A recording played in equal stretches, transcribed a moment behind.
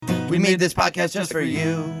We made this podcast just for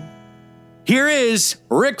you. Here is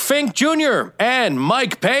Rick Fink Jr. and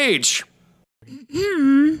Mike Page.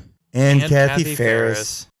 And Kathy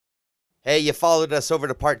Ferris. Hey, you followed us over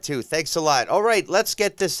to part 2. Thanks a lot. All right, let's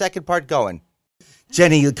get this second part going.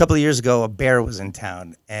 Jenny, a couple of years ago, a bear was in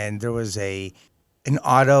town, and there was an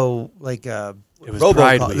auto, like a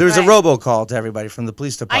robocall. There was a robocall to everybody from the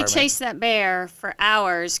police department. I chased that bear for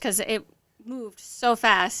hours because it moved so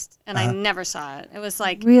fast, and I never saw it. It was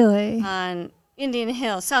like on Indian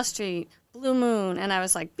Hill, South Street, Blue Moon, and I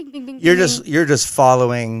was like, bing, bing, bing. You're bing. just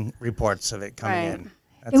following reports of it coming in.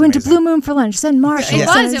 That's it went amazing. to Blue Moon for lunch. Send Marshall. It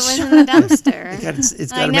was in the dumpster.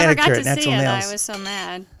 It's got I a never manicure got at to Natural see it. Nails. I was so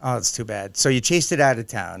mad. Oh, it's too bad. So you chased it out of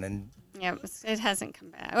town, and Yeah, it hasn't come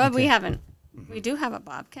back. Well, we haven't. We do have a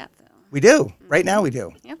bobcat, though. we do. Right now we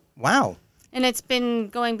do. Yep. Wow. And it's been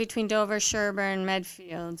going between Dover, Sherburne,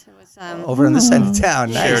 Medfield. It was Over in the side of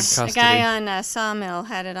town. Shared Nice. custody. a guy on Sawmill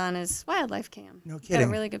had it on his wildlife cam. No Got kidding.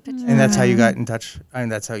 a really good picture. And that's how you got in touch. I mean,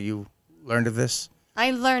 that's how you learned of this.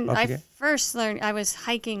 I Bobcat? first learned, I was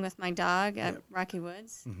hiking with my dog at Rocky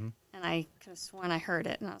Woods, and I could have sworn I heard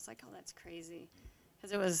it, and I was like, oh, that's crazy.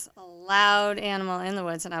 Because it was a loud animal in the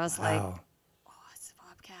woods, and I was like, oh, it's a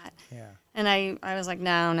bobcat. Yeah. And I was like,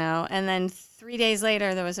 no. And then 3 days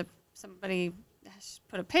later, there was somebody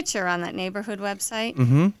put a picture on that neighborhood website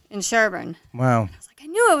in Sherburne. Wow. I was like, I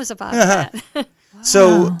knew it was a bobcat.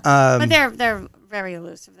 So, But they're very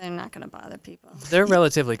elusive. They're not going to bother people. They're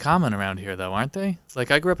relatively common around here, though, aren't they? It's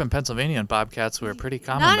like I grew up in Pennsylvania, and bobcats were pretty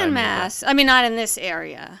common. Not by in me, Mass. I mean, not in this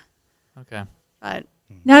area. Okay. But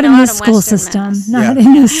Not in Not this in school Western system. Mass. Not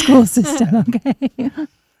in this school system. Okay.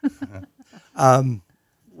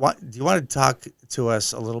 do you want to talk to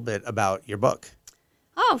us a little bit about your book?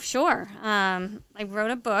 Oh, sure. I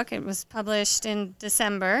wrote a book. It was published in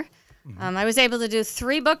December. I was able to do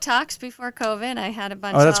 3 book talks before COVID. I had a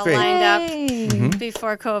bunch Oh, that's all great. lined up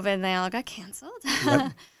before COVID, and they all got canceled.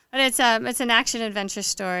 But it's an action adventure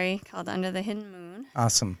story called Under the Hidden Moon,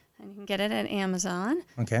 Awesome. and you can get it at Amazon.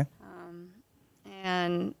 Okay.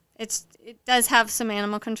 And it does have some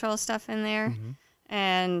animal control stuff in there,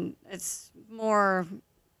 and it's more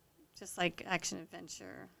just like action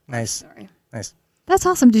adventure Nice. story. Nice. That's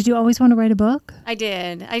awesome. Did you always want to write a book? I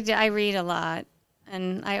did. I read a lot,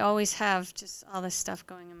 and I always have just all this stuff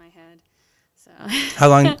going in my head. So How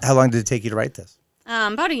long did it take you to write this?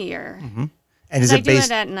 about a year. And is I it do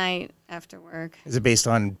based it at night after work. is it based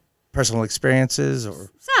on personal experiences or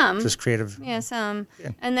Some. just creative? Yeah, some.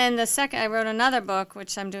 Yeah. And then the second, I wrote another book,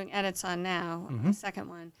 which I'm doing edits on now, the second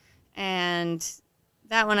one. And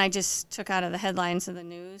that one I just took out of the headlines of the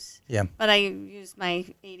news. Yeah. But I used my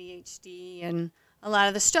ADHD and a lot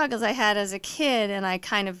of the struggles I had as a kid, and I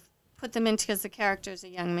kind of put them into, because the character is a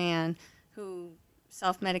young man who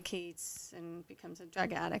self-medicates and becomes a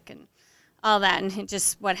drug addict and all that, and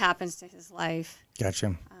just what happens to his life.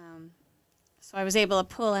 Gotcha. So I was able to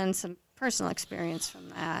pull in some personal experience from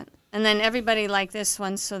that. And then everybody liked this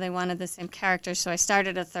one, so they wanted the same character. So I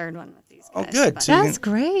started a third one with these guys. Oh, good. But- So you That's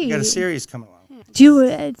great. You got a series coming along. Do you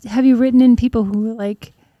have you written in people who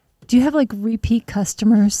do you have repeat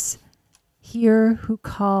customers here who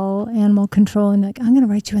call animal control and I'm going to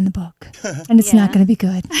write you in the book and it's not Yeah. going to be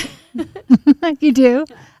good? You do?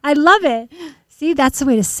 I love it. See, that's the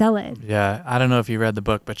way to sell it. Yeah, I don't know if you read the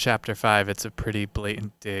book, but chapter 5, it's a pretty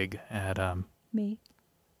blatant dig at Me.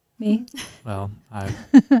 well, I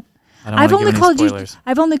I've don't only want to give called any spoilers.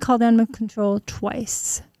 I've only called animal control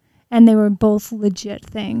twice, and they were both legit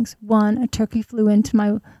things. One, a turkey flew into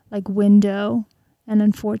my window, and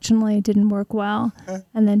unfortunately it didn't work well.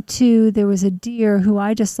 And then 2, there was a deer who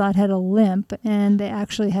I just thought had a limp, and they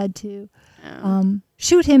actually had to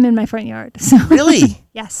shoot him in my front yard. So Really?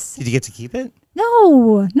 yes. Did you get to keep it?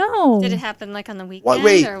 No. Did it happen on the weekend,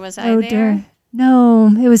 wait. or was I Oh there? dear. No,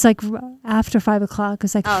 it was after 5 o'clock. It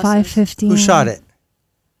was Oh, so 5:15. Who shot it?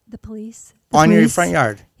 The police. On your police. front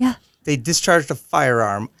yard? Yeah. They discharged a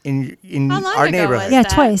firearm in How long our ago neighborhood. was Yeah,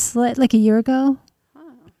 that? twice. Like a year ago. Oh.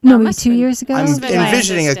 No, Well, maybe must 2 have been- years ago. I'm Must have been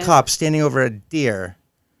envisioning a distant. cop standing over a deer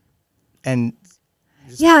and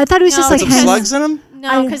Yeah, I thought it was just No, like some because- slugs in him? No,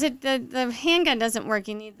 I- because the handgun doesn't work.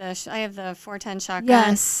 You need I have the 410 shotgun.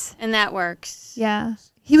 Yes. And that works. Yeah.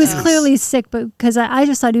 He was Yes. clearly sick, but because I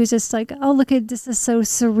just thought he was just like, oh, look at this is so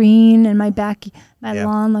serene, and my Yeah.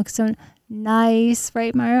 lawn looks so nice,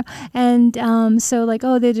 right, Mario? And so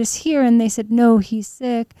oh, they're just here, and they said, no, he's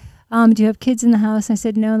sick. Do you have kids in the house? And I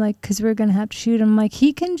said, no, because we're going to have to shoot him.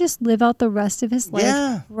 He can just live out the rest of his life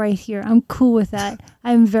Yeah. right here. I'm cool with that.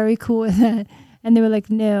 I'm very cool with that. And they were like,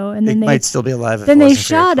 no. And They then might still be alive if then it they wasn't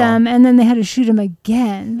for your shot call. him, and then they had to shoot him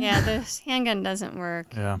again. Yeah, the handgun doesn't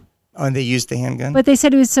work. Yeah. Oh, and they used the handgun? But they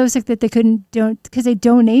said he was so sick that they couldn't because they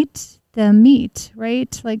donate the meat,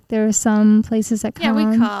 right? Like there are some places that Yeah,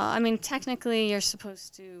 come. we call. I mean, technically, you're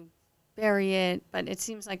supposed to bury it, but it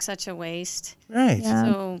seems like such a waste. Right. Yeah.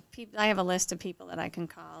 So I have a list of people that I can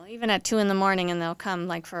call, even at 2 a.m, and they'll come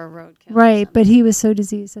like for a roadkill. or Right, but something. he was so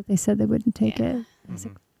diseased that they said they wouldn't take Yeah. it. I was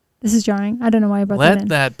like, this is jarring. I don't know why I brought that Let in.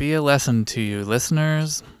 that be a lesson to you,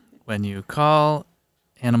 listeners. When you call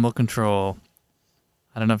animal control,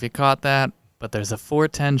 I don't know if you caught that, but there's a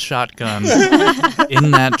 410 shotgun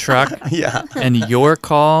in that truck, Yeah. and your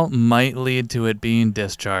call might lead to it being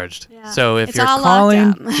discharged. Yeah. So if It's you're all locked calling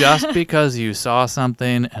up. just because you saw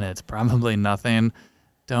something and it's probably nothing,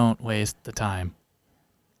 don't waste the time.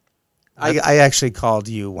 I actually called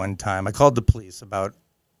you one time. I called the police about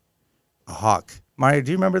a hawk. Mario,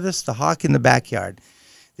 do you remember this? The hawk in the backyard.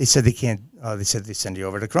 They said they can't. They said they send you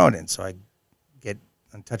over to Cronin. So I get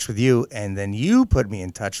in touch with you, and then you put me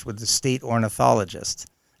in touch with the state ornithologist.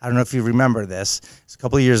 I don't know if you remember this. It's a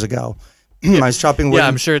couple of years ago. I was chopping wood. Yeah,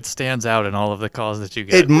 I'm sure it stands out in all of the calls that you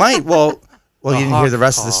get. It might. Well, you didn't hear the hawk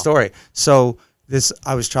rest of the call. story. So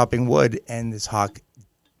I was chopping wood, and this hawk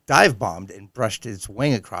dive bombed and brushed its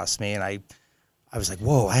wing across me, and I was like,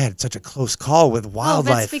 "Whoa!" I had such a close call with Oh,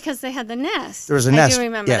 wildlife. that's because they had the nest. There was a I nest, do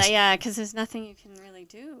remember yes. that. Yeah, because there's nothing you can really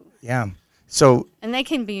do, Yeah. So and they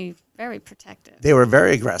can be very protective. they were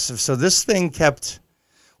very aggressive. So this thing kept.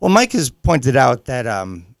 Well, Mike has pointed out that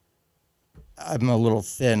I'm a little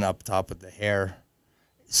thin up top with the hair,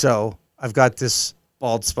 so I've got this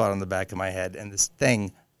bald spot on the back of my head, and this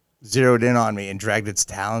thing zeroed in on me and dragged its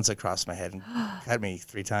talons across my head and cut me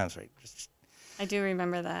 3 times. Right. I do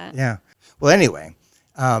remember that. Yeah. Well, anyway,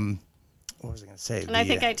 what was I going to say? And I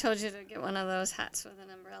think I told you to get one of those hats with an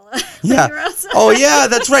umbrella. Yeah. You're outside. Oh, yeah,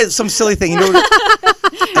 that's right. Some silly thing. You know,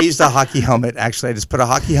 I used a hockey helmet. Actually, I just put a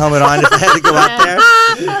hockey helmet on if I had to go out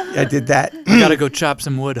there. I did that. I gotta go chop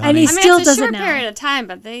some wood, And honey. he's- I mean, Still it's a does it short now. period of time,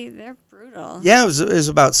 but they're brutal. Yeah, it was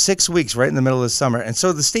about 6 weeks, right in the middle of the summer. And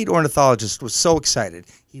so the state ornithologist was so excited.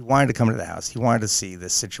 He wanted to come to the house. He wanted to see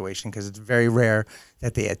this situation because it's very rare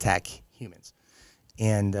that they attack humans.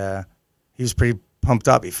 And he was pretty pumped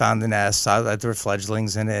up. He found the nest, saw that there were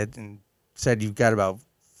fledglings in it, and said, "You've got about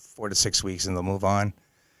 4 to 6 weeks, and they'll move on."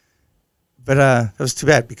 But that was too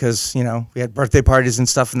bad because, we had birthday parties and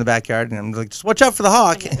stuff in the backyard, and I'm like, just watch out for the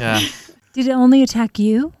hawk. Yeah. Did it only attack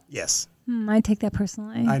you? Yes, I take that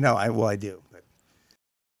personally. I know. I do. But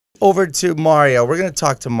over to Mario. We're going to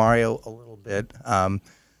talk to Mario a little bit.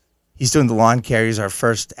 He's doing the lawn care. He's our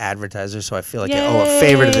first advertiser, so I feel like I owe a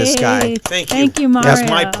favor to this guy. Yay. Thank you. Thank you, Mario. It's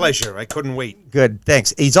my pleasure. I couldn't wait. Good,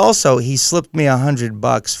 thanks. He slipped me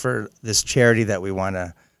 $100 for this charity that we want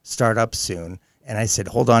to start up soon, and I said,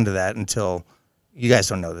 hold on to that until you guys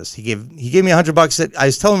don't know this. He gave me $100. That I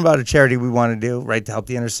was telling him about a charity we want to do, right, to help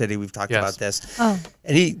the inner city. We've talked Yes. about this, Oh,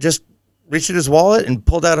 and he just reached in his wallet and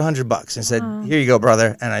pulled out $100 and said, "Here you go,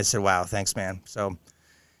 brother." And I said, "Wow, thanks, man." So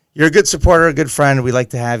you're a good supporter, a good friend. We like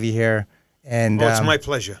to have you here. And Oh, it's my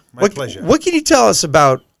pleasure. My what, pleasure. What can you tell us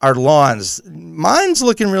about our lawns? Mine's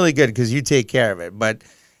looking really good because you take care of it, but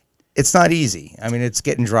it's not easy. I mean, it's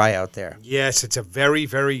getting dry out there. Yes, it's a very,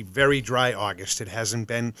 very, very dry August. It hasn't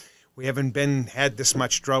been. We haven't had this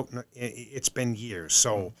much drought. It's been years.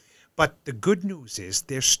 So, but the good news is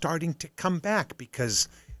they're starting to come back because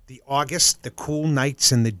the August, the cool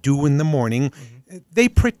nights, and the dew in the morning, they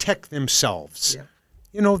protect themselves. Yeah.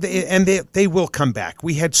 They will come back.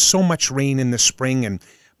 We had so much rain in the spring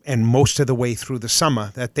and most of the way through the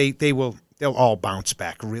summer that they'll all bounce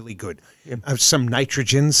back really good. Some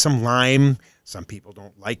nitrogen, some lime. Some people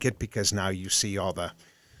don't like it because now you see all the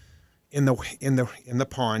in the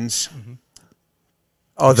ponds.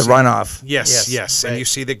 Oh, the runoff. Yes. Right. And you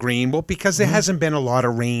see the green. Well, because there hasn't been a lot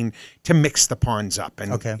of rain to mix the ponds up.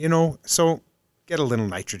 And, Okay. so get a little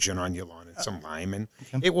nitrogen on your lawn and some lime, and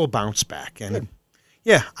it will bounce back. And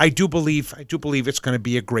yeah, I do believe it's going to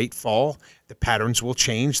be a great fall. The patterns will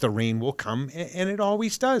change. The rain will come, and it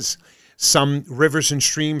always does. Some rivers and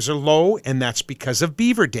streams are low, and that's because of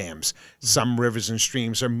beaver dams. Some rivers and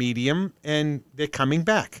streams are medium, and they're coming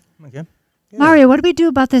back. Okay. Mario, what do we do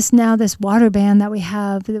about this water ban that we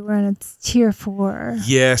have that we're in a tier 4?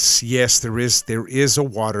 Yes, there is a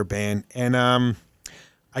water ban, and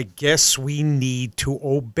I guess we need to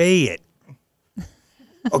obey it.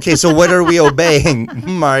 Okay, so what are we obeying,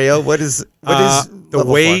 Mario? What is the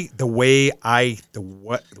level way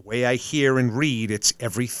I hear and read? It's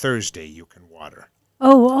every Thursday you can water.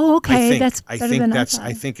 Oh, okay. I That's think better than I that's thought.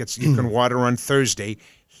 I think it's you can water on Thursday,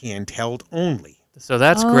 handheld only. So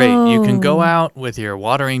that's great. You can go Oh. out with your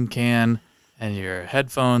watering can and your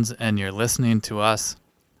headphones and you're listening to us.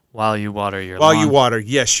 while you water your While lawn. you water,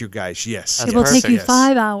 yes, you guys, yes. That's It will take you perfect.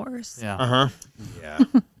 5 hours. Yeah. Uh-huh. Yeah.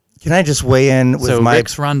 Can I just weigh in with So my?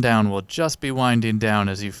 Rick's rundown will just be winding down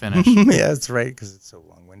as you finish. Yeah, that's right, because it's so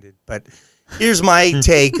long-winded. But here's my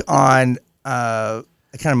take on. I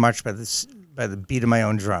kind of march by the beat of my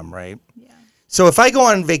own drum, right? Yeah. So if I go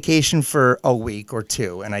on vacation for a week or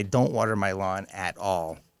two and I don't water my lawn at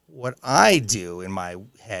all, what I do in my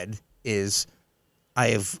head is I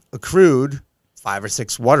have accrued 5 or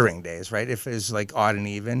 6 watering days, right? If it's like odd and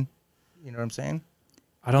even, you know what I'm saying?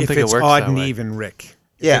 I don't If think it it's works odd that and way. even, Rick.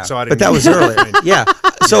 If Yeah, it's odd but and that was even. earlier. Yeah.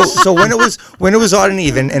 So when it was odd and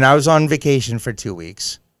even, and I was on vacation for 2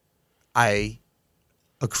 weeks, I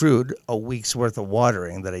accrued a week's worth of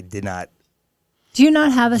watering that I did not. Do you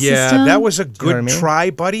not have a Yeah, system? that was a good what I mean? try,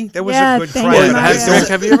 buddy. That was Yeah, a good thank try. you, Well, Mario. Rick,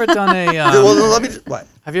 have you ever done a? Well, let me just, what?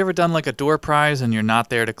 Have you ever done like a door prize and you're not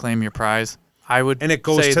there to claim your prize? I would. And it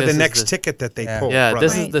goes say to this the is next ticket that they Yeah. pull. Yeah, brother.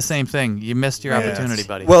 this is Right. the same thing. You missed your opportunity,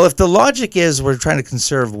 buddy. Well, if the logic is we're trying to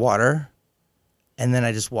conserve water, and then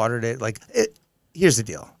I just watered it, here's the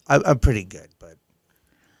deal. I'm pretty good, but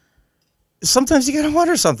sometimes you gotta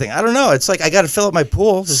water something. I don't know. It's like I gotta fill up my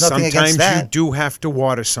pool. There's nothing Sometimes against that. you do have to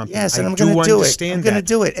water something. Yes, and I I'm do gonna do it. understand I'm gonna that.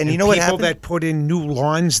 do it. And you know what people happened? that put in new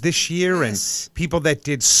lawns this year, Yes. and people that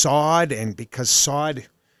did sod, and because sod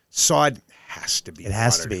has to be. It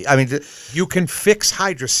has to watered. be. I mean, You can fix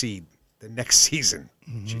hydroseed the next season,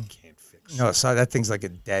 but you can't fix. no, so that thing's like a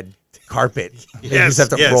dead carpet. You Yes, just have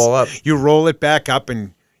to yes. roll up. You roll it back up,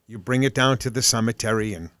 and you bring it down to the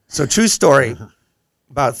cemetery, and So true story.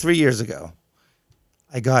 About 3 years ago,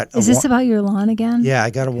 I got. Is this about your lawn again? Yeah, I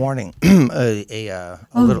got a warning, a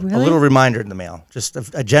little really? reminder in the mail, just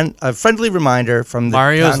a friendly reminder from the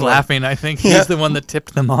Mario's town- laughing. I think he's the one that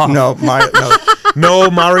tipped them off. No, no,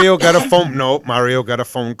 no, Mario got a phone. No, Mario got a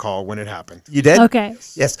phone call when it happened. you did. Okay.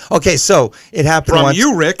 Yes. Okay. So it happened From once.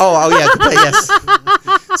 you, Rick. Oh yeah.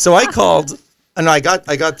 Yes. So I called, and I got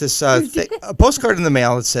this a postcard in the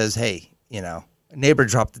mail that says, "Hey, a neighbor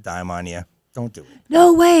dropped a dime on you. Don't do it."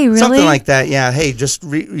 No way, really? Something like that. Yeah. Hey, just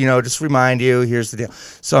remind you. Here's the deal.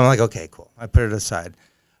 So I'm like, okay, cool. I put it aside.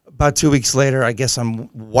 About 2 weeks later, I guess I'm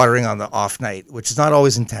watering on the off night, which is not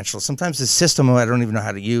always intentional. Sometimes the system I don't even know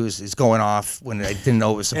how to use is going off when I didn't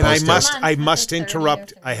know it was supposed And to. I must 30 or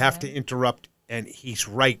interrupt. I have to 59. interrupt. And he's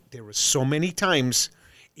right. There were so many times,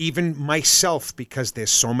 even myself, because there's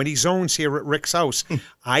so many zones here at Rick's house.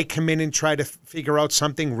 I come in and try to figure out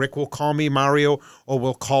something. Rick will call me, Mario, or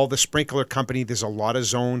we'll call the sprinkler company. There's a lot of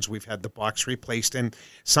zones. We've had the box replaced. And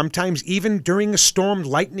sometimes even during a storm,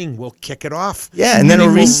 lightning will kick it off. Yeah, and then it'll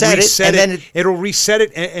will reset it, and then it'll reset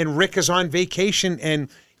it. And Rick is on vacation, and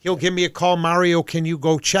he'll give me a call, Mario, can you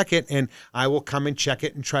go check it? And I will come and check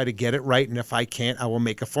it and try to get it right. And if I can't, I will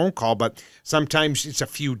make a phone call. But sometimes it's a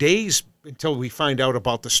few days until we find out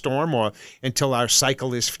about the storm, or until our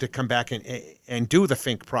cycle is to come back and do the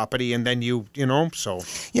Fink property. And then so.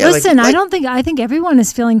 Yeah, Listen, I think everyone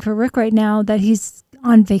is feeling for Rick right now that he's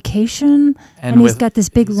on vacation and he's with- got this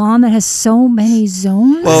big lawn that has so many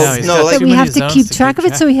zones. Well, I know, he's no, got like- that too we many have to zones keep track of it,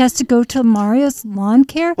 track. so he has to go to Mario's lawn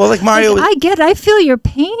care. Well, like Mario was- I get it. I feel your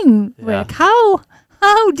pain, Yeah. Rick. How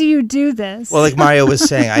do you do this? Well, like Mario was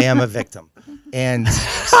saying, I am a victim. And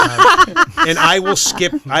And I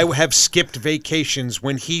have skipped vacations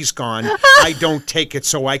when he's gone. I don't take it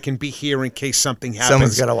so I can be here in case something happens.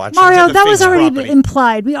 someone's got to watch Mario, the that was Fink's already property.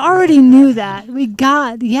 implied. We already knew that.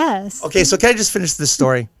 Yes. it. Okay, so can I just finish this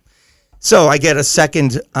story? So I get a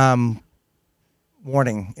second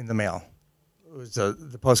warning in the mail. It was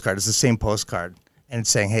the postcard. It's the same postcard. And it's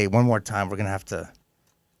saying, hey, one more time, we're going to have to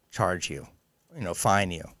charge you, fine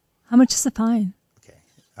you. How much is the fine?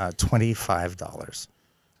 $25.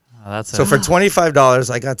 Oh, that's So for $25,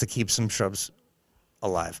 I got to keep some shrubs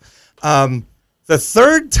alive. The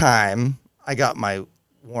third time I got my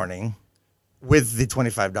warning with the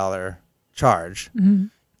 $25 charge,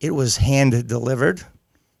 it was hand delivered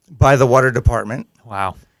by the water department.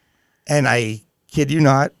 wow. And I kid you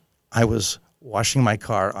not, I was washing my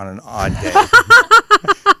car on an odd day.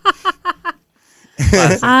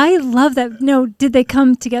 I love that. No, did they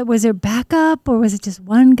come together? Was there backup or was it just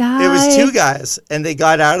one guy? It was two guys, and they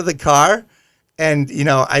got out of the car, and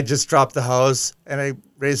I just dropped the hose, and I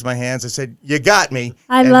raised my hands. I said, "You got me."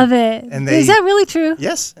 I And- love it. and Is they- that really true?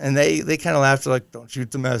 Yes, and they kind of laughed, like, "Don't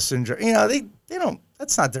shoot the messenger." They don't.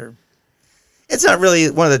 That's not their. It's not really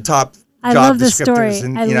one of the top I job love this story. descriptors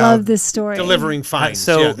and, I you know, love this story. delivering fines.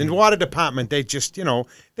 so- yeah, the water department, they just,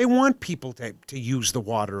 they want people to use the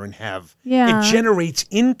water and have. Yeah. It generates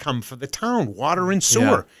income for the town, water and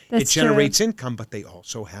sewer. That's It generates income, but they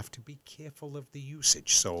also have to be careful of the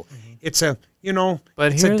usage. So it's a,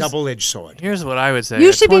 But it's a here's- double-edged sword. Here's what I would say. You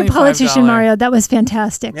a should be a politician, $25 Mario. That was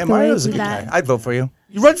fantastic. Yeah, the way Mario's a you good did guy. that. I'd vote for you.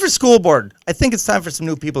 You run for school board. I think it's time for some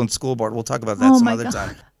new people in school board. We'll talk about that Oh some my other God.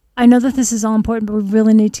 time. I know that this is all important, but we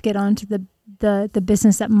really need to get on to the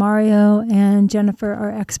business that Mario and Jennifer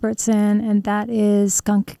are experts in, and that is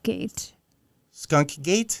Skunk Gate. Skunk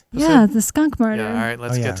Gate? Yeah, the skunk murder. Yeah, all right,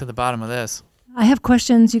 let's Oh, yeah. get to the bottom of this. I have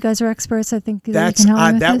questions. You guys are experts. I think that you That's can help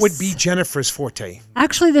me with that would this. be Jennifer's forte.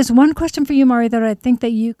 Actually, there's one question for you, Mario, that I think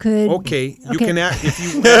that you could. Okay, you Okay. can if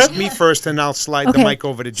you ask me first, and I'll slide the mic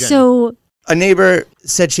over to Jenny. So A neighbor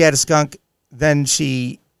said she had a skunk. Then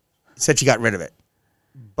she said she got rid of it.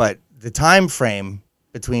 But the time frame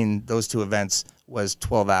between those two events was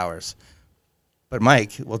 12 hours. But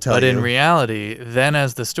Mike will tell But you. in reality, then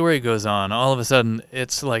as the story goes on, all of a sudden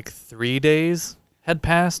it's like 3 days had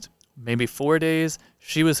passed, maybe 4 days.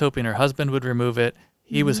 She was hoping her husband would remove it.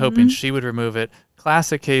 He was hoping she would remove it.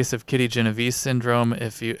 Classic case of Kitty Genovese syndrome.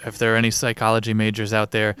 If there are any psychology majors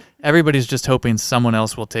out there, everybody's just hoping someone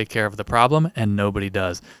else will take care of the problem, and nobody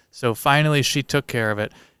does. So finally, she took care of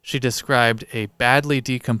it. She described a badly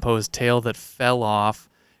decomposed tail that fell off,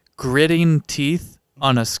 gritting teeth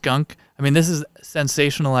on a skunk. I mean, this is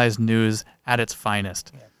sensationalized news at its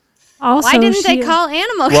finest. also, Why didn't they she- call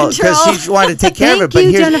animal well, control? because she wanted to take care of it. Thank But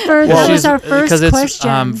you, here's, Jennifer. well, That was our first because it's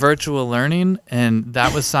question. virtual learning, and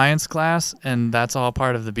that was science class, and that's all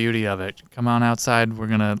part of the beauty of it. Come on outside. We're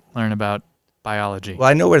going to learn about biology. well,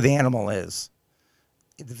 I know where the animal is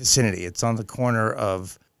in the vicinity. It's on the corner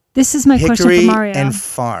of This is my question Hickory for Mario. and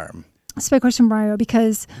Farm. That's my question, Mario,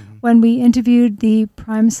 because when we interviewed the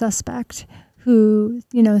prime suspect who,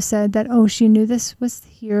 said that, she knew this was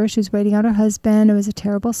here. She was waiting out her husband. It was a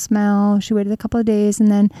terrible smell. She waited a couple of days,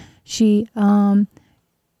 and then she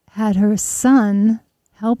had her son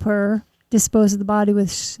help her dispose of the body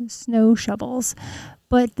with snow shovels.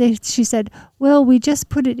 But she said, well, we just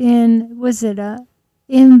put it in,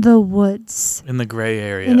 in the woods. In the gray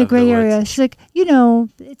area. In the of gray woods. area. She's like,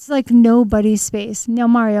 it's like nobody's space. Now,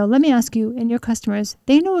 Mario, let me ask you, and your customers,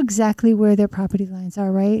 they know exactly where their property lines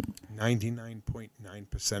are, right?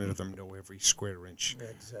 99.9% of them know every square inch.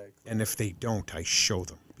 Exactly. And if they don't, I show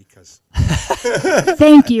them because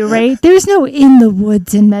Thank you, right? There's no in the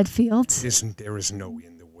woods in Medfield. there is no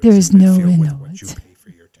in the woods. There is in no Medfield in with the what woods. you pay for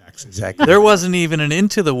your taxes. Exactly. There wasn't even an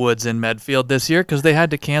Into the Woods in Medfield this year because they had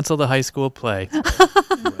to cancel the high school play.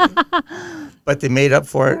 But they made up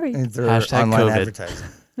for Sorry. it in their Hashtag online COVID. advertising.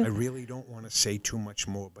 I really don't want to say too much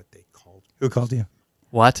more, but they called. Who called you?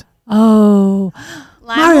 What? Oh,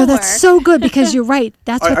 Line Mario, will that's work. so good because you're right.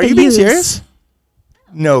 That's what Are they you being use. serious?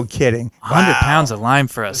 No kidding. 100 pounds of lime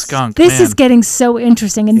for a skunk. This man. is getting so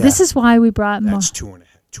interesting, and this Yeah. is why we brought Mario. That's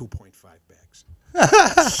 2.5 bags.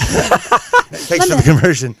 Thanks for the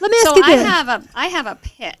conversion. Let me ask So you I this. have a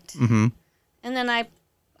pit, Mm-hmm. and then I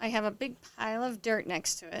have a big pile of dirt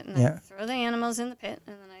next to it, and I Yeah. throw the animals in the pit,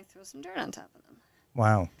 and then I throw some dirt on top of them.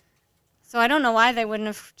 Wow. So I don't know why they wouldn't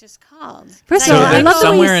have just called. First So of all, I that love the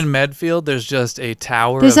way somewhere you in Medfield, there's just a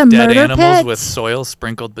tower There's of a dead murder animals pit? with soil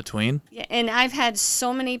sprinkled between. Yeah, and I've had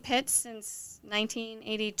so many pits since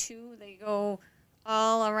 1982. They go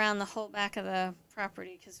all around the whole back of the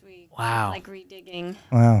property because we Wow. like redigging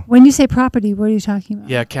Wow. When you say property, what are you talking about?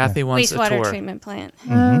 Yeah, Kathy wants a wastewater tour. treatment plant.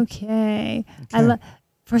 Okay.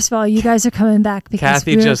 First of all, you guys are coming back because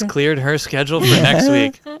Kathy we're just go- cleared her schedule for next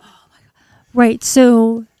week. right.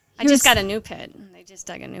 So I just got a new pit. And they just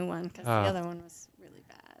dug a new one because Oh. the other one was really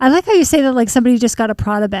bad. I like how you say that like somebody just got a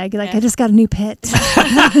Prada bag. Like Yeah. I just got a new pit.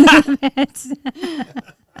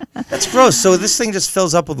 That's gross. So this thing just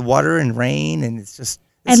fills up with water and rain, and it's just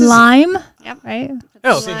this and is- lime, Yep. right?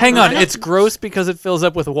 Oh, Lime hang on. it. It's gross because it fills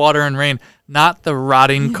up with water and rain, not the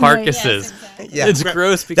rotting carcasses. Yeah. It's Right.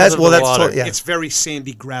 gross because of the water. Yeah. It's very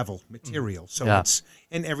sandy gravel material, so Yeah.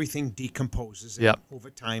 and everything decomposes. And Yep. over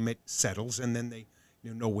time, it settles, and then they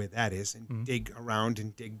know where that is and dig around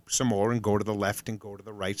and dig some more and go to the left and go to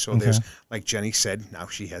the right. So there's, like Jenny said, now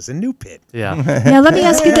she has a new pit. Yeah. Now let me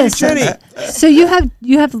ask you this. Jenny. So you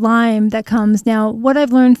have lime that comes. Now what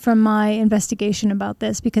I've learned from my investigation about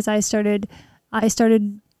this, because I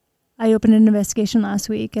opened an investigation last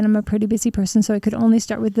week, and I'm a pretty busy person, so I could only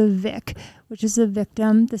start with the Vic, which is the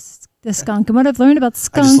victim, the skunk. And what I've learned about I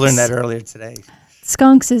skunks. just learned that earlier today.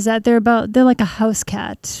 skunks is that they're like a house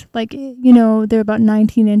cat. Like, they're about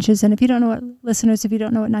 19 inches. And if you don't know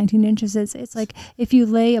what 19 inches is, it's like if you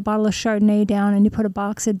lay a bottle of Chardonnay down and you put a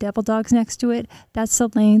box of Devil Dogs next to it, that's the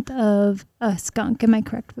length of a skunk. Am I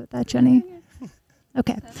correct with that, Jenny?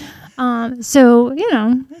 Okay. So,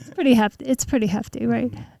 it's pretty hefty. It's pretty hefty,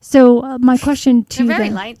 right? So my question to They're very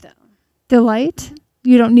them- light, though. They're light?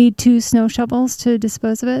 You don't need 2 snow shovels to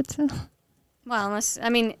dispose of it? Well,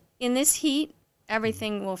 in this heat,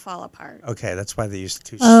 everything will fall apart. Okay, that's why they used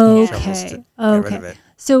 2 shovels to Okay. get rid of it.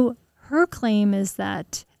 So her claim is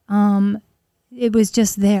that it was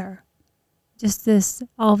just there. Just this,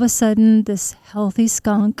 all of a sudden, this healthy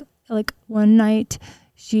skunk, like one night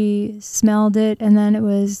she smelled it and then it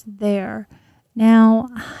was there. Now,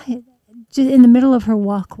 just in the middle of her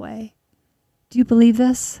walkway. Do you believe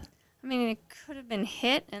this? I mean, it could have been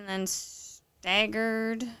hit and then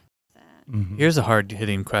staggered. Here's a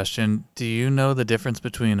hard-hitting question. Do you know the difference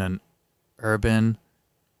between an urban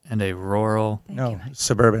and a rural? No,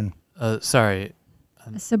 suburban. Sorry.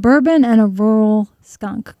 A suburban and a rural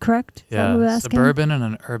skunk, correct? Is that what we're Yeah, asking? suburban and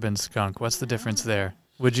an urban skunk. What's the difference there?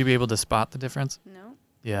 Would you be able to spot the difference? No.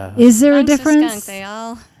 Yeah. Is there a Skunk's difference?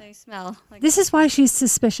 skunk. They smell. Like This is why she's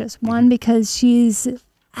suspicious. One, because she's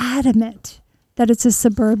adamant that it's a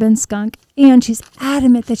suburban skunk, and she's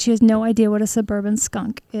adamant that she has no idea what a suburban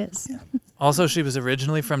skunk is. Also, she was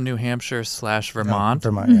originally from New Hampshire / Vermont.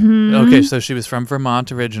 Vermont, yeah. Mm-hmm. Okay, so she was from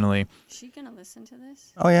Vermont originally. Is she going to listen to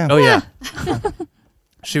this? Oh, yeah. Oh, yeah.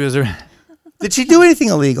 She was... Did she do anything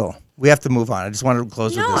illegal? We have to move on. I just wanted to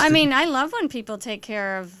close with No, this. I mean, I love when people take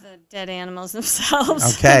care of the dead animals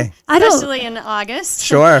themselves. Okay. I don't. Especially in August.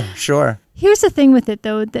 Sure. Here's the thing with it,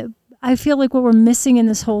 though, that I feel like what we're missing in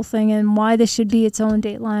this whole thing, and why this should be its own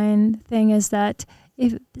Dateline thing, is that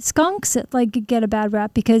if skunks get a bad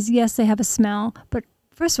rap because yes, they have a smell, but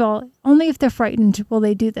first of all, only if they're frightened will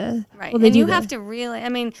they do the Right. Will they And do you the- have to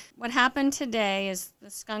really, what happened today is the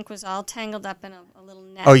skunk was all tangled up in a little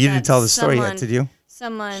net. Oh, you that didn't tell the story someone- yet, did you?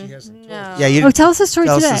 Someone, hasn't told no. Yeah, you Oh, tell us the story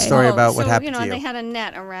tell today. us the story about what so, happened to you. They had a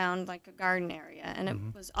net around like a garden area, and it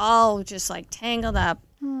was all just like tangled up,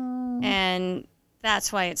 and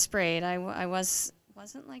that's why it sprayed. I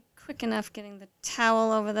wasn't like quick enough getting the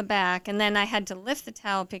towel over the back, and then I had to lift the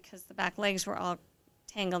towel because the back legs were all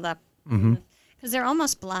tangled up because they're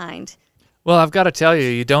almost blind. Well, I've got to tell you,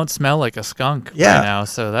 you don't smell like a skunk Yeah. right now,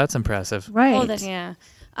 so that's impressive. Right. Oh, yeah.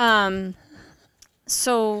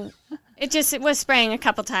 So it was spraying a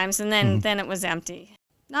couple times, and then it was empty.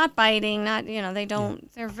 Not biting,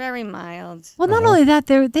 they're very mild. Well, not only that,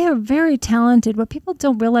 they are very talented. What people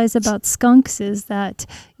don't realize about skunks is that,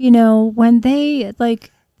 when they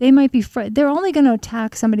might be they're only going to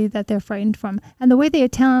attack somebody that they're frightened from. And the way they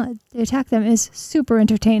attack them is super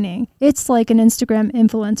entertaining. It's like an Instagram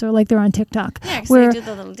influencer, like they're on TikTok. Yeah, because where they do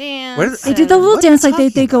the little dance. Where do they do the little What are you dance, like they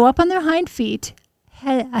talking go up on their hind feet,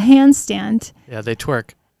 a handstand, Yeah, they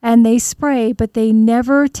twerk. and they spray, but they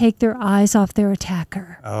never take their eyes off their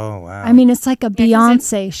attacker. Oh, wow. I mean, it's like a 'cause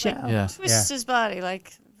Beyonce show. Yeah. Twists his body like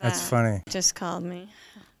that. That's funny. Just called me.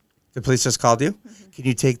 The police just called you? Can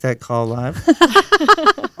you take that call live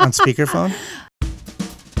on speakerphone?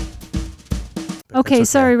 But Okay, that's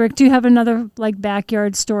sorry, Rick. Do you have another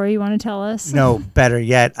backyard story you want to tell us? No, better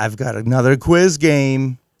yet, I've got another quiz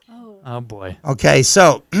game. Oh, boy. Okay,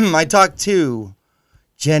 so I talked to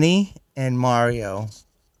Jenny and Mario,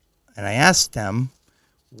 and I asked them,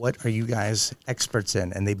 what are you guys experts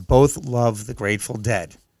in? And they both love the Grateful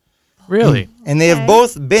Dead. Really? And they have Okay.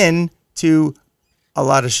 both been to a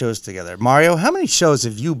lot of shows together. Mario, how many shows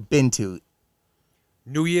have you been to?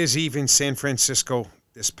 New Year's Eve in San Francisco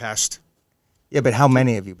this past Yeah, but how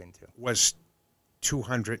many have you been to? was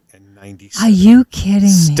 297. Are you kidding me?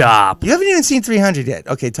 Stop. You haven't even seen 300 yet.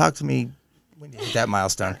 Okay, talk to me when you hit that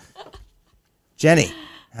milestone. Jenny,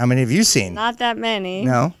 how many have you seen? Not that many.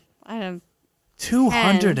 No? I have.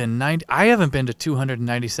 290. I haven't been to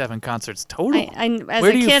 297 concerts total. As Where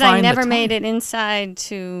a do you kid, I find the never time? made it inside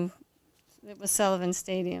to. It was Sullivan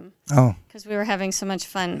Stadium Oh. because we were having so much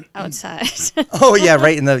fun outside. Oh, yeah,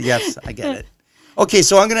 right in the, yes, I get it. Okay,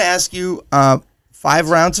 so I'm going to ask you 5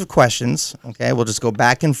 rounds of questions. Okay, we'll just go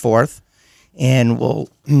back and forth, and we'll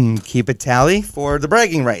keep a tally for the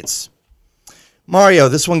bragging rights. Mario,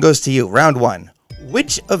 this one goes to you. Round 1.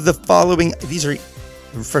 Which of the following, these are,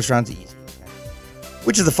 first round's easy.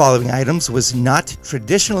 Which of the following items was not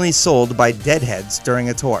traditionally sold by Deadheads during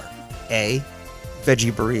a tour? A,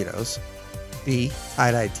 veggie burritos. B,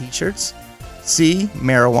 tie-dye t-shirts. C,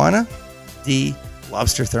 marijuana. D,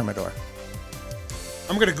 lobster thermidor.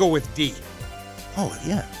 I'm going to go with D. Oh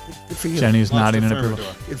yeah, good for you. Jenny's Loves nodding the in Ferrador.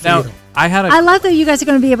 approval. Good for Now, you. I had a I love that you guys are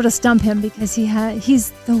going to be able to stump him because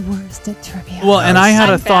he's the worst at trivia. well, and I had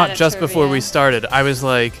I'm a bad thought at just before we trivia. started. I was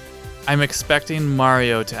like, I'm expecting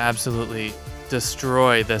Mario to absolutely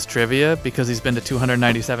destroy this trivia because he's been to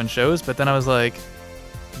 297 shows. But then I was like,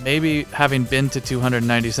 maybe having been to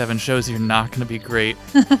 297 shows, you're not going to be great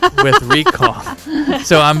with recall.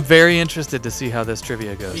 So I'm very interested to see how this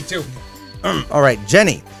trivia Me goes. too. All right,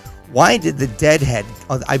 Jenny. Why did the deadhead?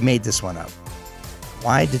 Oh, I made this one up.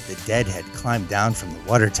 Why did the deadhead climb down from the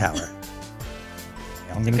water tower?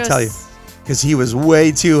 I'm going to tell you. Because he was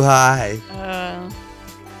way too high.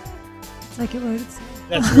 It's like it wrote itself.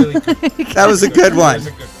 That's really good. That was a good That one. was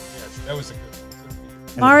a good one. Yes, that was a good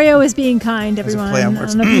one. Mario is being kind, That was a everyone. play I on don't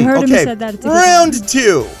words. know if you heard him. He Okay, said that. It's a good round one.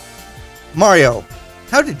 2. Mario,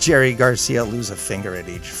 how did Jerry Garcia lose a finger at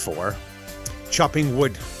age 4? Chopping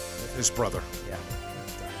wood with his brother. Yeah.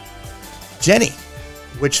 Jenny,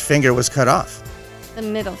 which finger was cut off? The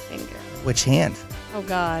middle finger. Which hand? Oh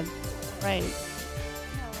God. Right.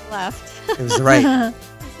 No, the left. It was the right. Is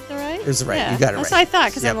it the right? It was the right. Yeah. You got it That's right. what I thought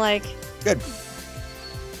because Yep. I'm like, Good.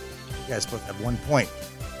 You guys both have 1 point.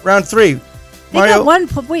 Round 3. They Mario. got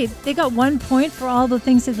one. Wait, they got 1 point for all the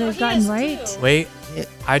things that they've gotten right. Wait, Yeah.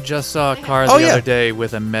 I just saw a car Oh, the yeah. other day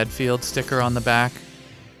with a Medfield sticker on the back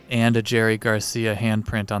and a Jerry Garcia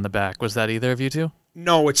handprint on the back. Was that either of you two?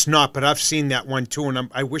 No, it's not. But I've seen that one too, and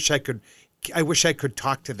I wish I could. I wish I could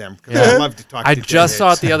talk to them because Yeah. I love to talk. I to just saw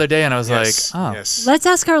it deadheads. the other day and I was Yes, like, oh. yes. Let's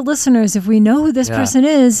ask our listeners if we know who this Yeah. person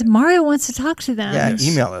is. Mario wants to talk to them. Yeah, Yes.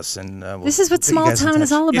 email us and we'll This is what put you small guys in town is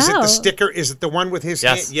touch. all about. Is it the sticker? Is it the one with his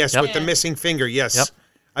Yes. hand? Yes, Yep. with the missing finger. Yes. Yep.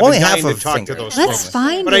 I've Only been half dying of to a talk finger. to those Let's folks.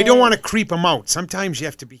 find But it. I don't want to creep them out. Sometimes you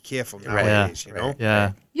have to be careful Right. nowadays, Yeah. you know?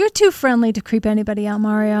 Yeah. You're too friendly to creep anybody out,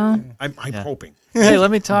 Mario. I'm Yeah. hoping. Hey,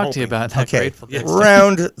 let me talk to you hoping. about that Okay, Grateful Dead.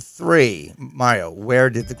 round 3. Mario, where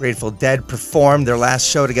did the Grateful Dead perform their last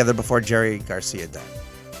show together before Jerry Garcia died?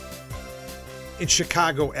 In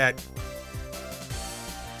Chicago at...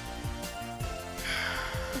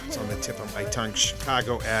 It's on the tip of my tongue.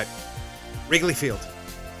 Chicago at Wrigley Field.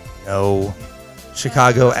 No.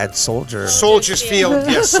 Chicago at Soldier. Soldiers Field.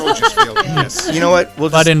 Yes, Soldiers Field. Yes. You know what? We'll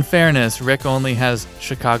But just, in fairness, Rick only has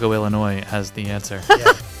Chicago, Illinois as the answer.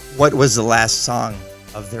 what was the last song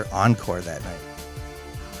of their encore that night?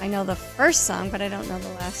 I know the first song, but I don't know the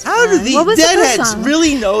last How do one. these What was the first deadheads song?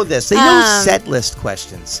 really know this? They know Um, set list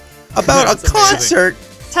questions about a That's amazing. concert.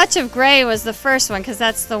 Touch of Grey was the first one because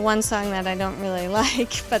that's the one song that I don't really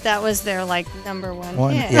like, but that was their like number one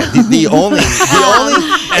hit. Yeah, the only,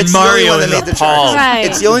 And it's the only Mario one that is made the appalled. charts. Right.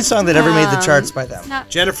 It's the only song that ever made the charts by them. It's not,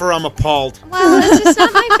 Jennifer, I'm appalled. well, it's just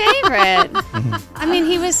not my favorite. I mean,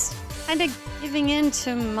 he was kind of giving in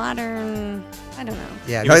to modern. I don't know.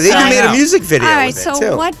 Yeah, He no, was they even selling made a out. music video All right, with so it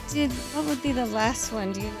too. what would be the last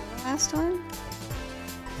one? Do you know the last one?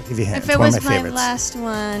 I'll give you a hint. If It's it one of was my my favorites. last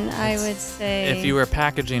one, I would say. If you were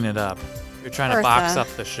packaging it up, you're trying to box Bertha.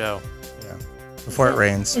 up the show. Yeah. Before it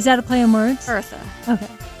rains. Is that a play on words? Bertha. Okay.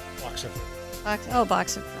 Box of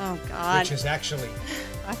Box of. Oh God. Which is actually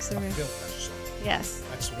Box a of. Phil Rush song. Yes.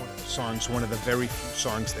 That's one of the songs, one of the very few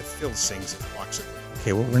songs that Phil sings in Box of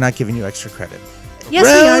Okay, well, we're not giving you extra credit. Yes,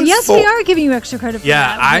 we are. Round Yes, four. we are giving you extra credit for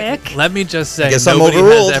Yeah, that, Rick. let me just say, guess I'm nobody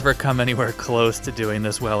overruled. has ever come anywhere close to doing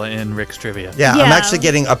this well in Rick's trivia. Yeah, I'm Yeah. actually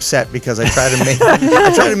getting upset because I try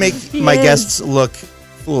to make He my is. guests look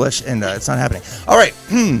foolish, and it's not happening. All right,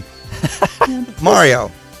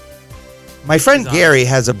 Mario. My friend Gary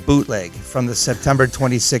has a bootleg from the September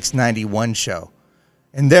 26, 91 show,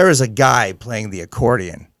 and there is a guy playing the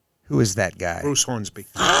accordion. Who is that guy? Bruce Hornsby.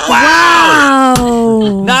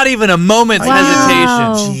 Wow. Not even a moment's Wow.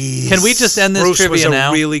 hesitation. Jeez. Can we just end this Bruce trivia was a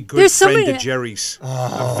now? really good There's so friend many- of Jerry's.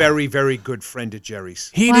 A very, very good friend of Jerry's.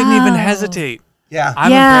 He didn't even Wow. hesitate. Yeah.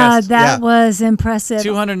 I'm yeah, impressed. that Yeah. was impressive.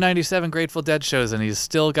 297 Grateful Dead shows, and he's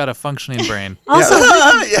still got a functioning brain. Also,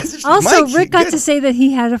 Yes, also Mike, Rick got good. to say that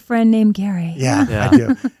he had a friend named Gary. Yeah, Yeah. I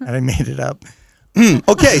do. And I made it up.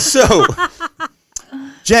 Okay, so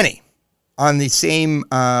Jenny, on the same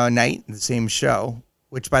night, the same show,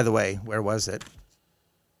 which, by the way, where was it?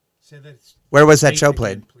 Where was that show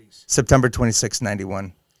played? Please. September 26,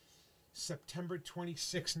 91. September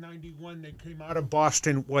 26, 91. They came out of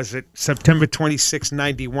Boston. Was it September 26,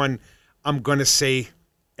 91? I'm going to say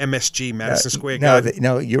MSG, Madison Square Garden.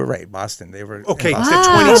 No, you were right. Boston. They were Okay, in the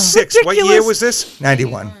Boston. 26. What year ridiculous. was this?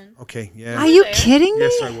 91. Okay, yeah. Are you kidding me?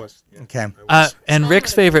 Yes, I was. Yeah. Okay. And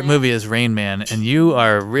Rick's favorite movie is Rain Man, and you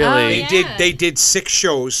are really. They did 6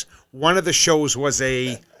 shows. One of the shows was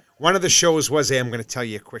a I'm going to tell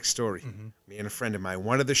you a quick story. Me and a friend of mine.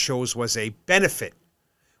 One of the shows was a benefit.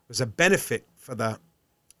 It was a benefit for the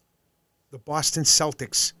the Boston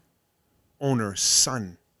Celtics owner's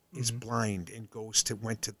son is blind and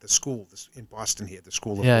went to the school in Boston here, the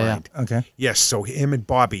School of Blind. Okay. Yes, so him and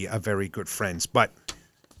Bobby are very good friends. But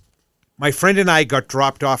my friend and I got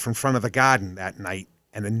dropped off in front of the Garden that night,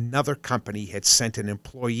 and another company had sent an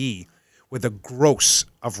employee with a gross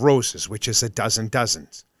of roses, which is a dozen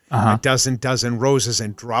dozens. A dozen roses,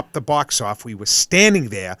 and dropped the box off. We were standing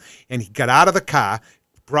there, and he got out of the car,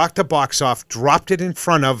 brought the box off, dropped it in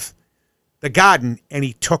front of the Garden, and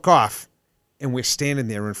he took off. And we're standing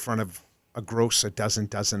there in front of a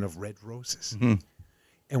dozen of red roses.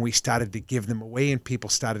 And we started to give them away, and people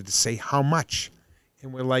started to say, how much?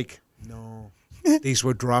 And we're like, no, these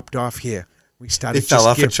were dropped off here. We started. They fell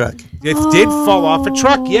off a truck. It did fall off a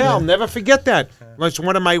truck. Yeah, I'll never forget that. It was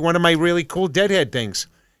one of my really cool Deadhead things.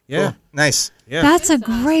 Yeah, Cool. Nice. yeah. That's a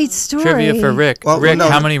great story. Trivia for Rick. Well, Rick, no.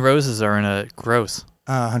 how many roses are in a gross?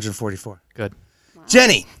 144. Good.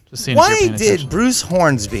 Jenny, Just seeing if you're why paying did attention. Bruce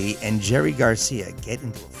Hornsby and Jerry Garcia get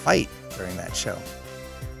into a fight during that show?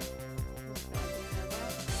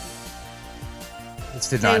 This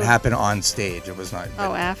did not They- happen on stage. It was not.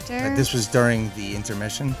 Oh, after? This was during the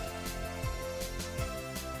intermission.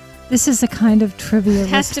 This is the kind of trivia It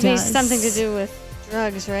has Rick to be does. something to do with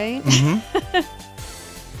drugs, right?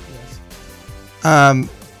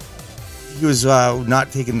 He was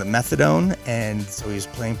not taking the methadone, and so he was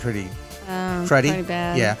playing pretty cruddy. Pretty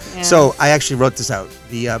bad. Yeah. So I actually wrote this out.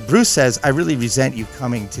 The Bruce says, "I really resent you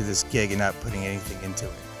coming to this gig and not putting anything into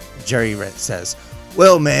it." Jerry says,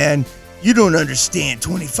 "Well, man, you don't understand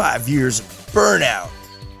 25 years of burnout."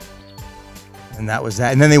 And that was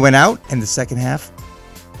that. And then they went out, and the second half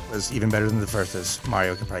was even better than the first, as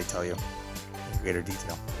Mario can probably tell you in greater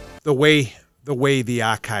detail. The way the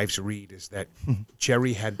archives read is that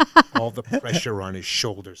Jerry had all the pressure on his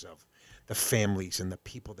shoulders of the families and the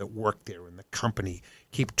people that work there and the company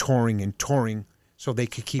keep touring and touring so they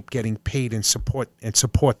could keep getting paid and support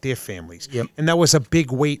their families. Yep. And that was a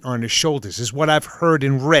big weight on his shoulders, is what I've heard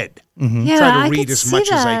and read. Yeah, Try to I read could as see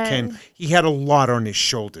much as I that. can. He had a lot on his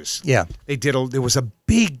shoulders. Yeah. There was a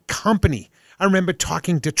big company. I remember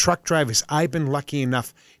talking to truck drivers. I've been lucky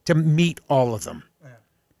enough to meet all of them.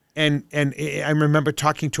 And I remember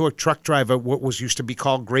talking to a truck driver, what was used to be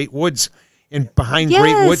called Great Woods, and behind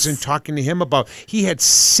Great Woods, and Yes. talking to him about, he had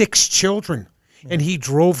 6 children, and he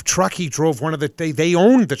drove truck. He drove one of they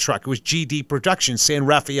owned the truck. It was GD Productions, San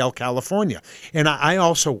Rafael, California. And I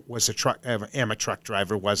also was am a truck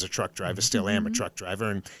driver, still am a truck driver.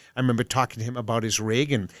 And I remember talking to him about his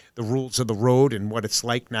rig and the rules of the road and what it's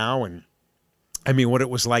like now, and I mean, what it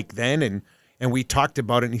was like then. And we talked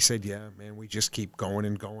about it, and he said, yeah, man, we just keep going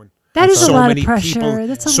and going. That is a So lot of many pressure. people-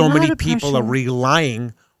 That's a so lot many of people are pressure.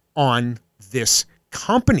 relying on this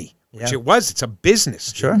company, which Yeah. it was. It's a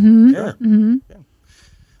business. Sure. Yeah.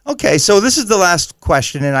 Okay, so this is the last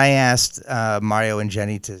question, and I asked Mario and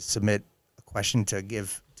Jenny to submit a question to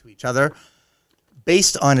give to each other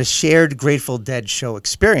based on a shared Grateful Dead show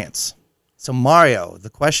experience. So, Mario, the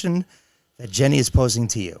question that Jenny is posing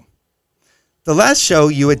to you. The last show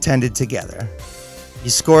you attended together, you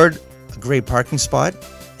scored a great parking spot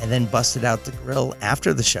and then busted out the grill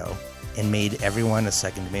after the show and made everyone a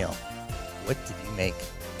second meal. What did you make?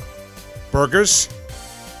 Burgers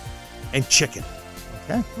and chicken.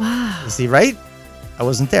 Okay. Wow. Is he right? I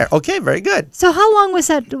wasn't there. Okay, very good. So how long was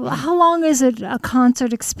that? How long is it a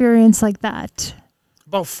concert experience like that?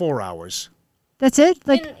 About 4 hours. That's it?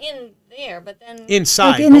 Like in there, but then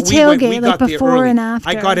Inside. Like in a but we went- we tailgate, like got there before early. and after.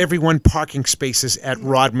 I got everyone parking spaces at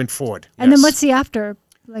Rodman Ford. and then Yes. what's the after?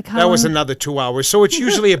 Like how That was long? another 2 hours. So it's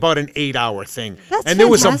usually about an 8-hour thing. That's and there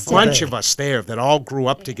was a fantastic. bunch of us there that all grew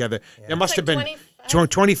up together. There must have been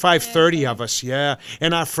 25, 30 of us, yeah.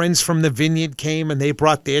 And our friends from the vineyard came, and they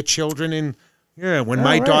brought their children in. Yeah, when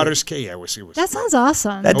my right. daughters came, yeah, it was That sounds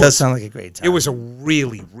awesome. That does sound like a great time. it was a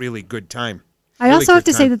really, really good time. I really also have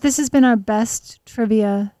good to say time. that this has been our best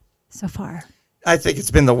trivia so far. I think it's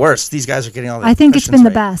been the worst. These guys are getting all the I think it's questions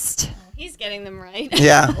been the right. best. he's getting them right.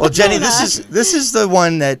 Yeah. Well, Jenny, this is the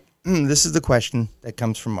one that this is the question that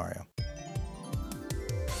comes from Mario.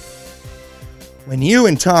 When you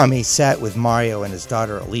and Tommy sat with Mario and his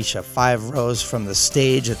daughter Alicia 5 rows from the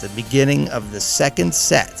stage at the beginning of the second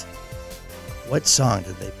set, what song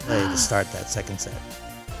did they play to start that second set?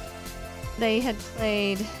 They had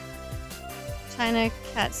played China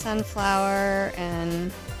Cat Sunflower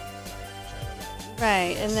and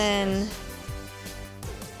right, and then,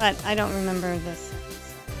 but I don't remember this.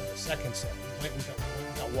 The second set, we went and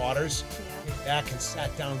got Waters, Yeah. came back and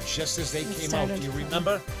sat down just as they We came out. Do started you from-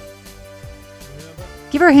 remember?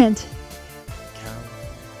 Give her a hint.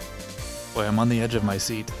 Boy, I'm on the edge of my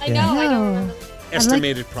seat. I know. I don't No. remember.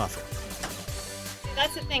 Estimated profit.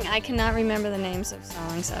 thing. I cannot remember the names of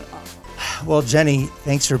songs at all. Well, Jenny,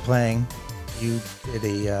 thanks for playing. You did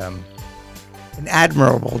an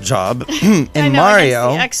admirable job. I And know, Mario.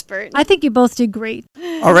 against the expert. I think you both did great.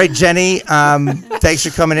 All right, Jenny. Thanks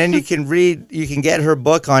for coming in. You can get her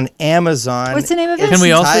book on Amazon. What's the name of it? It's Can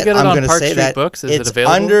we also get it I'm on gonna Park say Street that Books? Is it it's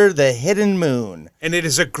available? Under the Hidden Moon. And it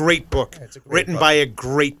is a great book, written by a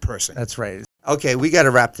great person. That's right. Okay, we got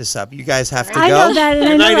to wrap this up. You guys have to I go. know that. And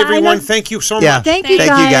Good night, I know, everyone. I know. Thank you so Yeah. much. Thank you Thank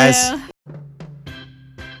guys. you guys.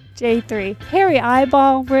 J3. Harry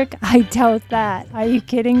Eyeball, Rick, I doubt that. Are you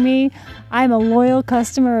kidding me? I'm a loyal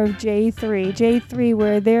customer of J3. J3,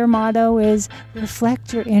 where their motto is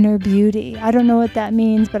reflect your inner beauty. I don't know what that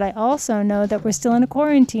means, but I also know that we're still in a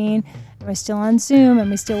quarantine, and we're still on Zoom,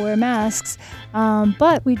 and we still wear masks.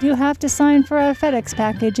 But we do have to sign for our FedEx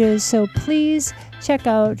packages, so please check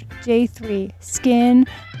out J3. Skin,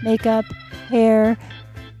 makeup, hair,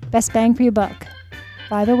 best bang for your buck.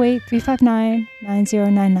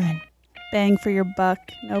 508-359-9099. Bang for your buck,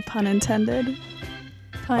 no pun intended.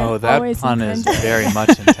 Pun Oh, that always pun is intended. very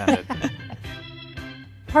much intended.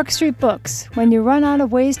 Park Street Books. When you run out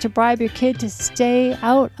of ways to bribe your kid to stay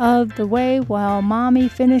out of the way while mommy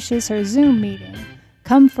finishes her Zoom meeting.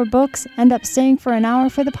 Come for books, end up staying for an hour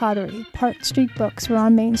for the pottery. Park Street Books. We're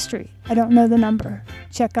on Main Street. I don't know the number.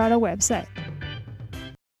 Check out our website.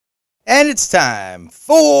 And it's time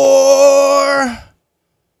for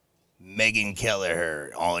Megan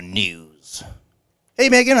Kelleher on news. Hey,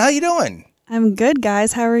 Megan, how you doing? I'm good,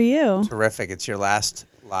 guys. How are you? Terrific. It's your last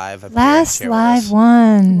live appearance Last here with live us.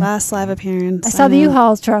 one. Last live appearance. I saw the know.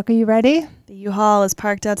 U-Haul truck. Are you ready? The U-Haul is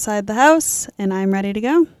parked outside the house, and I'm ready to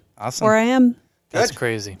go. Awesome. Or I am. That's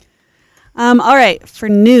crazy. All right, for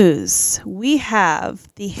news, we have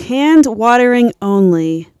the hand watering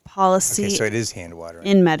only policy Okay, so it is hand watering.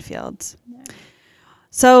 in Medfield.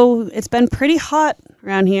 So it's been pretty hot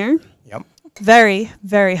around here. Yep. Very,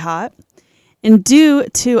 very hot. And due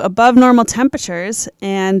to above normal temperatures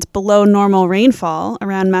and below normal rainfall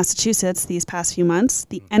around Massachusetts these past few months,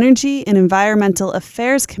 the Energy and Environmental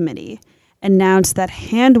Affairs Committee announced that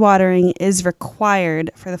hand watering is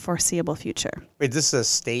required for the foreseeable future. Wait, this is a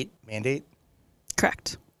state mandate?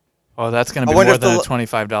 Correct. Oh, that's going to I be wonder more if the than a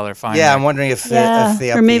lo- $25 fine. Yeah, there. I'm wondering if Yeah. if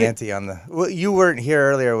they Or up maybe- the ante on the. Well, you weren't here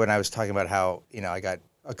earlier when I was talking about how I got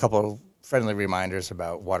a couple of friendly reminders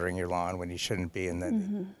about watering your lawn when you shouldn't be, and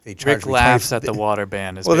then they charge Rick me laughs 20 at the water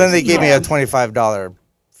ban. Is Well, then they basically- gave me a $25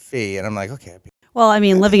 fee, and I'm like, okay. Well, I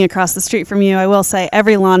mean, living across the street from you, I will say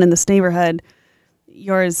every lawn in this neighborhood,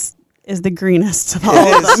 yours is the greenest of all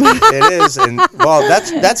of them. It is, and well,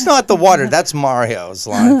 that's not the water. That's Mario's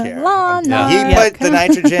lawn care. Lawn Yeah. He Mario. put the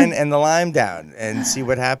nitrogen and the lime down, and see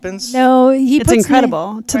what happens. No, he It's puts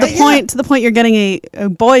incredible to the Right, point to the point you're getting a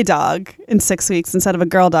boy dog in 6 weeks instead of a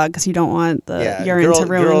girl dog because you don't want the Yeah, urine to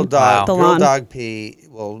ruin girl dog, the girl lawn. dog pee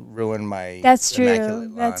will ruin my. That's immaculate true.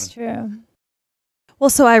 lawn. That's true. Well,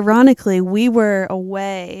 so ironically, we were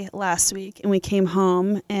away last week and we came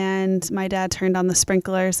home and my dad turned on the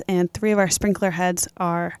sprinklers and 3 of our sprinkler heads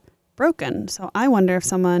are broken. So I wonder if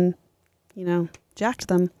someone, jacked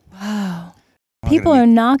them. Wow. I'm People gonna are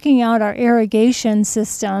knocking out our irrigation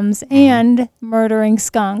systems and murdering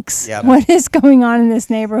skunks. Yep. What is going on in this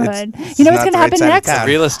neighborhood? It's You know what's not going to the right happen side of next? town.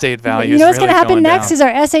 Real estate value. You know what's really going to happen going next down. is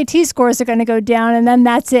our SAT scores are going to go down, and then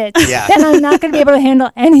that's it. Yeah. Then I'm not going to be able to handle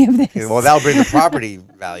any of this. Okay, well, that'll bring the property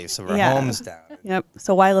values of our Yeah. homes down. Yep.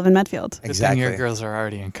 So why live in Medfield? Good thing Exactly. your girls are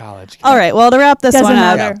already in college. All right. Well, to wrap this Doesn't one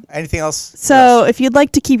up. matter. Yeah. Anything else? So if you'd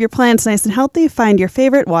like to keep your plants nice and healthy, find your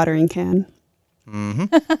favorite watering can. Mm-hmm.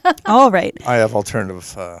 All right. I have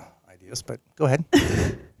alternative ideas, but go ahead.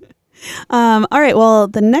 All right. Well,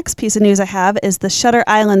 the next piece of news I have is the Shutter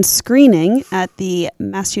Island screening at the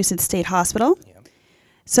Massachusetts State Hospital. Yep.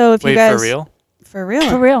 So if Wait, you guys for real? for real,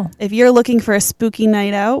 For real. if you're looking for a spooky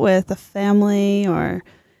night out with a family or,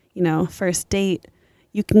 first date,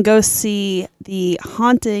 you can go see the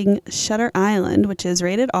haunting Shutter Island, which is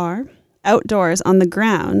rated R, outdoors on the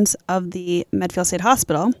grounds of the Medfield State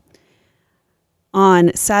Hospital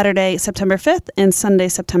on Saturday, September 5th and Sunday,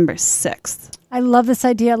 September 6th. I love this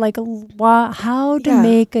idea, like how to Yeah.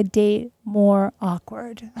 make a date more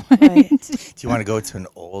awkward. Right. Do you want to go to an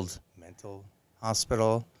old mental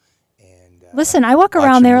hospital? And Listen, I walk watch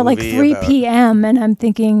around a there at like movie 3 about- p.m. and I'm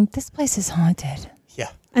thinking, this place is haunted. Yeah.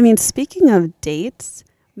 I mean, speaking of dates,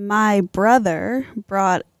 my brother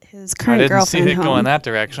brought his I current didn't see girlfriend it home. going that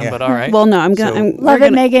direction, Yeah. but all right. Well, no, I'm So- gonna. I'm, Love we're it,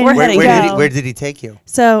 gonna- Megan. We're Where- heading Where there. did, where did he take you?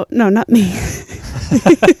 So no, not me.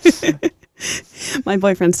 My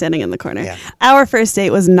boyfriend's standing in the corner. Yeah. Our first date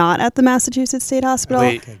was not at the Massachusetts State Hospital.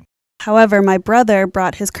 Wait, However, my brother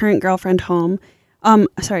brought his current girlfriend home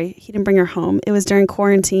Sorry, he didn't bring her home. It was during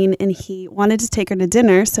quarantine, and he wanted to take her to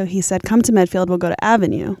dinner. So he said, "Come to Medfield. We'll go to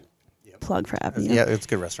Avenue." Plug for Avenue. Yeah, it's a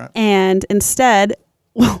good restaurant. And instead,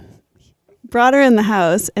 well, brought her in the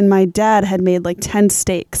house, and my dad had made like 10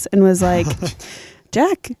 steaks and was like,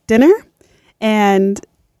 "Jack, dinner?" And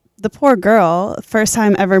the poor girl, first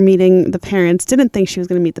time ever meeting the parents, didn't think she was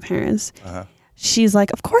going to meet the parents. She's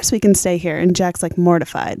like, "Of course we can stay here." And Jack's like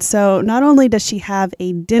mortified. So not only does she have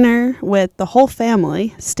a dinner with the whole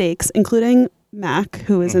family, steaks, including Mac,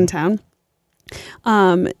 who is in town,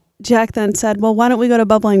 Jack then said, "Well, why don't we go to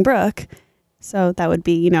Bubbling Brook?" So that would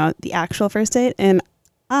be, you know, the actual first date. And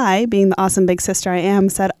I, being the awesome big sister I am,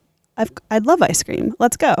 said, I'd love ice cream.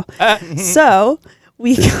 Let's go. So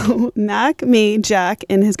we go, Mac, me, Jack,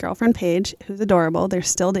 and his girlfriend Paige, who's adorable. They're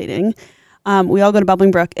still dating. We all go to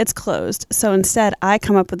Bubbling Brook. It's closed. So instead, I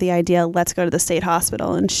come up with the idea, let's go to the state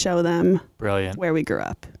hospital and show them Brilliant. where we grew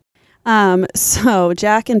up. So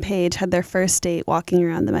Jack and Paige had their first date walking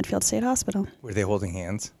around the Medfield State Hospital. Were they holding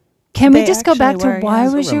hands? Can we They just go back actually to were, why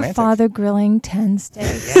yeah. was So your romantic. father grilling 10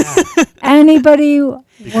 steaks? Yeah. Anybody worried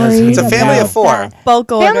It's a family about of 4. that? Bulk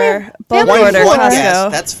order. Bulk family of order. four. Costco.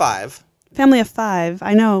 Yes, that's 5. Family of 5.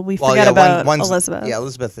 I know. We forget yeah, about one's- Elizabeth. Yeah,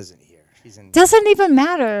 Elizabeth isn't here. She's in. Doesn't even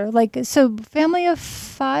matter. Like, so family of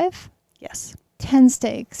 5, Yes. 10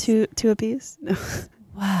 steaks. Two apiece. No.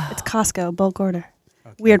 Wow. It's Costco. Bulk order.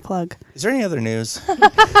 Weird plug. Is there any other news?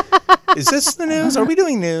 Is this the news? Are we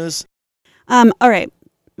doing news? All right.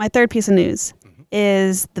 My third piece of news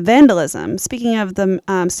is the vandalism. Speaking of the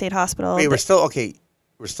state hospital. Wait, we're still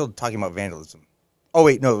talking about vandalism. Oh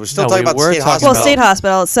wait, no, we're still No, talking we about the were state talking hospital. Well, state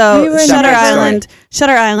hospital. So We were in Shutter another story. Island.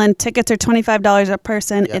 Shutter Island tickets are $25 a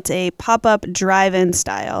person. Yep. It's a pop-up drive-in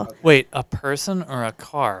style. Wait, a person or a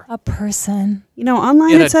car? A person. You know,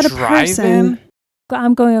 online In it a said a drive-in? person.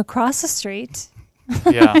 I'm going across the street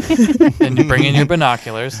Yeah. And you bring in your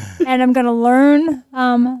binoculars. and I'm going to learn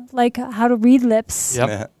like how to read lips. Yep.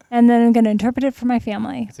 Yeah, And then I'm going to interpret it for my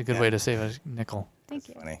family. It's a good way to save a nickel. Thank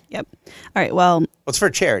you. funny. All right. Well, Well, it's for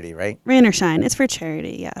charity, right? rain or shine, it's for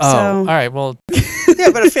charity. Yeah. Oh, So all right. Well,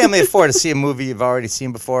 Yeah, but a family of 4 to see a movie you've already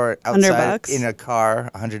seen before outside $100 in a car,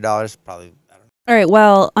 $100 probably. I don't all right.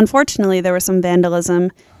 Well, unfortunately, there was some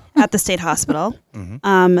vandalism at the state hospital.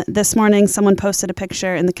 This morning, someone posted a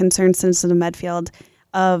picture in the Concerned Citizen of Medfield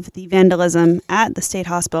of the vandalism at the state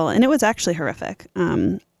hospital, and it was actually horrific.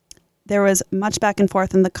 There was much back and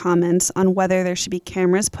forth in the comments on whether there should be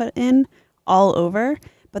cameras put in all over,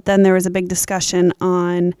 but then there was a big discussion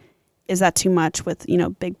on is that too much with, you know,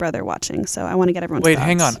 Big Brother watching. So I want to get everyone's wait, thoughts.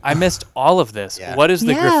 hang on. I missed all of this. Yeah. What is the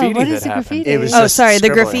Yeah, graffiti what that is the happened? graffiti? It was Oh, just sorry, the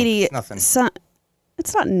scribbling. graffiti. It's nothing.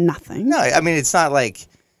 It's not nothing. No, I mean it's not like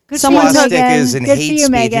Good Someone for you, took- Megan. stickers and Good for hate you,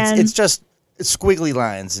 speech. Megan. It's just squiggly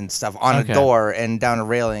lines and stuff on Okay. a door and down a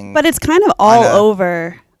railing. But it's kind of all know.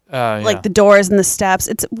 over. Yeah. Like the doors and the steps.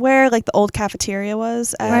 It's where like the old cafeteria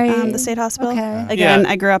was at Right. the state hospital. Okay. Again, Yeah.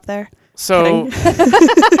 I grew up there. So, Kidding.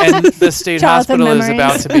 and the state Childhood hospital is memories.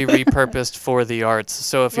 about to be repurposed for the arts.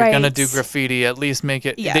 So if you're going to Right. do graffiti, at least make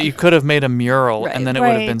it Yeah. that you could have made a mural Right. and then it would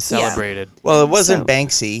have Right. been Yeah. celebrated. well, it wasn't So-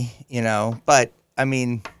 Banksy, you know, but I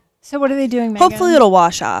mean, So what are they doing, Megan? Hopefully it'll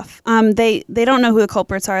wash off. They don't know who the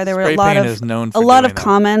culprits are. There were Spray a lot paint of is known a for lot doing of that.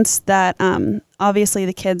 comments that obviously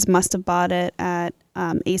the kids must have bought it at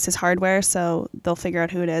Aces Hardware, so they'll figure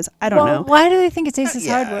out who it is. I don't Well, know. why do they think it's Aces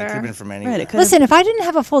yeah, it could Hardware? have been from anywhere. Right, it could Listen, if I didn't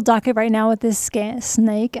have a full docket right now with this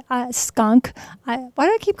skunk, why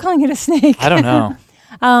do I keep calling it a snake? I don't know.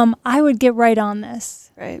 I would get right on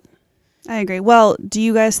this. Right. I agree. Well, do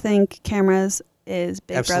you guys think cameras is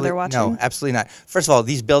Big Absolutely, Brother watching? No, absolutely not. First of all,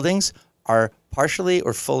 these buildings are partially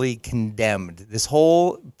or fully condemned. This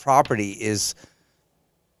whole property is,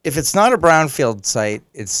 if it's not a brownfield site,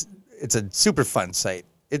 it's a Superfund site.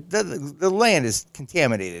 The land is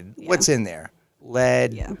contaminated. Yeah. What's in there?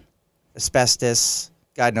 Lead, Yeah. asbestos,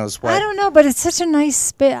 God knows what. I don't know, but it's such a nice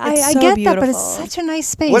space. I so get that, but it's beautiful. such a nice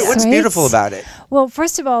space. What's right? beautiful about it? Well,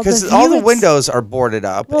 first of all, Because the all view the it's- windows are boarded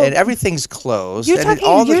up Well, and everything's closed. you're And talking-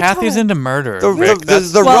 all the you're Kathy's talking- into murder. the, Rick. the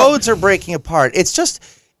That's- roads are breaking apart. It's just,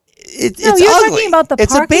 it's No, you're ugly. talking about the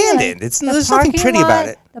it's parking lot. abandoned. The There's nothing parking pretty about lot-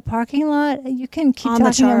 it. The parking lot, you can keep On the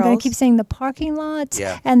talking. I'm going Charles. to keep saying the parking lot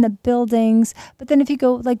Yeah. and the buildings. But then if you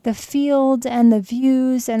go like the field and the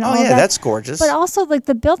views and Oh all yeah, that. that's gorgeous. But also like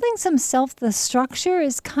the buildings themselves, the structure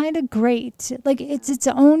is kind of great. Like it's its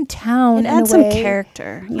own town. It in adds a some way,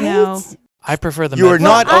 character, you right? know. I prefer the you are Met-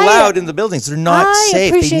 not I- allowed in the buildings. They're not I safe. They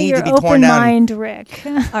appreciate need your to be open torn down. mind, Rick.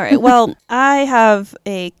 All right. Well, I have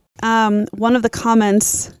a one of the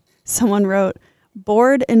comments someone wrote,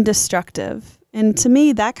 bored and destructive. And to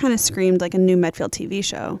me, that kind of screamed like a new Medfield TV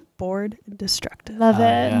show. Bored and destructive. Love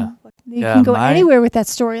it. yeah. You Yeah, can go my- anywhere with that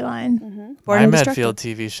storyline. Bored My and Medfield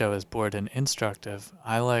destructive. TV show is bored and instructive.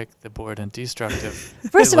 I like the bored and destructive.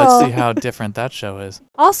 First of Let's all, see how different that show is.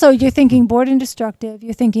 also you're thinking bored and destructive.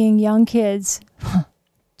 You're thinking young kids.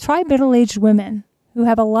 Try middle-aged women who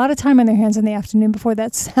have a lot of time on their hands in the afternoon before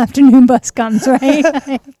that afternoon bus comes, right?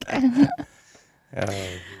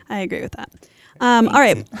 I agree with that. All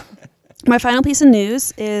right. My final piece of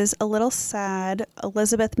news is a little sad.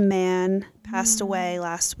 Elizabeth Mann passed away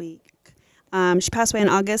last week. She passed away on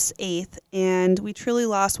August 8th, and we truly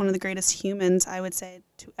lost one of the greatest humans, I would say,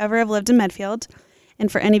 to ever have lived in Medfield.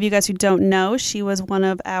 And for any of you guys who don't know, she was one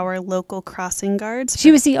of our local crossing guards.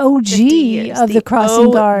 She was the 50 OG years, of the crossing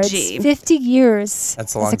OG. guards. 50 years.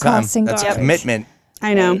 That's a as long time. crossing That's a guard. commitment.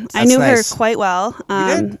 I know. Right. I That's knew nice. her quite well.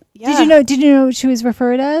 did? Yeah. Did you know what she was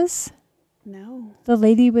referred as? No. The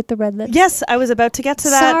lady with the red lips. Yes, I was about to get to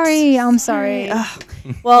that. Sorry, I'm sorry. Ugh.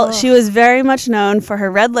 Well, she was very much known for her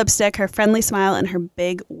red lipstick, her friendly smile, and her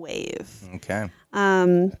big wave. Okay.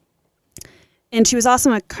 And she was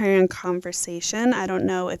also a career in conversation. I don't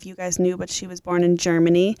know if you guys knew, but she was born in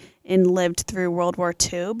Germany and lived through World War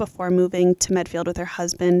II before moving to Medfield with her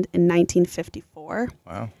husband in 1954.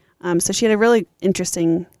 Wow. So she had a really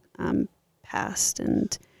interesting past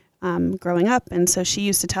and growing up. And so she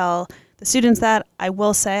used to tell the students that. I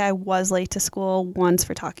will say I was late to school once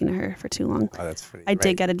for talking to her for too long. Oh, that's pretty. I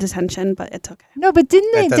did get a detention, but it's okay. No, but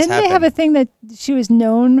didn't That does they have happen. a thing that she was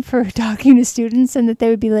known for talking to students and that they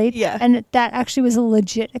would be late? Yeah. And that actually was a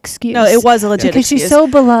legit excuse. No, it was a legit because excuse. she's so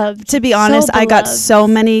beloved. To be So honest, I got beloved. so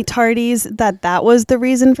many tardies that was the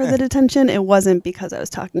reason for the detention. It wasn't because I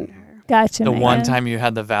was talking to her. Gotcha. The one Megan. time you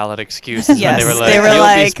had the valid excuse is Yes, when they were like, they were "You'll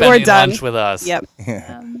like, be "We're spending done." lunch with us." Yep.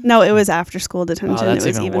 Yeah. No, it was after school detention. that's it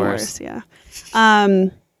was even even worse. worse. Yeah.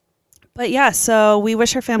 But yeah, so we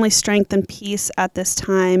wish her family strength and peace at this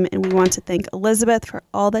time, and we want to thank Elizabeth for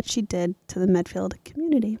all that she did to the Medfield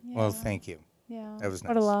community. Well, thank you. Yeah. That was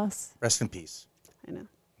What a nice. loss. Rest in peace. I know.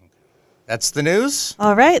 That's the news.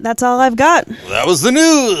 All right, that's all I've got. That was the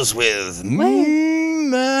news with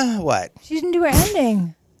what? She didn't do her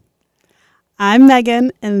ending. I'm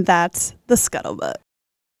Megan, and that's the Scuttlebutt.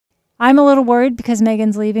 I'm a little worried because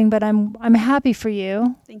Megan's leaving, but I'm happy for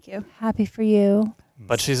you. Thank you. Happy for you.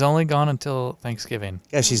 But she's only gone until Thanksgiving.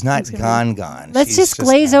 Yeah, she's not gone. Let's She's just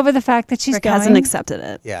glaze over the fact that she's Rick going. hasn't accepted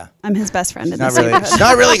it. Yeah. I'm his best friend in Not this really. neighborhood. She's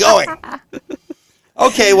not really going.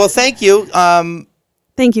 Okay. Well, thank you.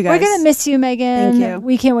 Thank you, We're guys. gonna miss you, Megan. Thank you.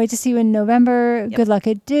 We can't wait to see you in November. Yep. Good luck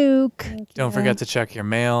at Duke. Don't forget to check your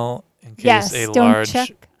mail in case Yes, a don't large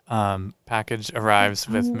check. package arrives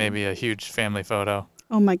with maybe a huge family photo.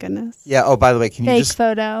 Oh my goodness. Yeah. Oh, by the way, can you Fake just?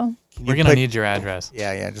 photo. Can We're you gonna put- need your address.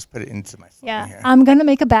 Yeah. Just put it into my phone Yeah, here. I'm gonna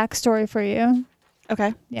make a backstory for you.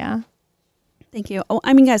 Okay. Yeah. Thank you. Oh,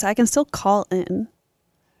 I mean, guys, I can still call in.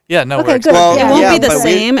 Yeah, no, Okay, we're good. Well, It Yeah. won't yeah, be the but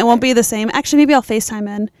we- same. It won't be the same. Actually, maybe I'll FaceTime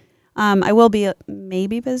in. I will be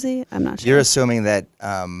maybe busy. I'm not sure. You're assuming that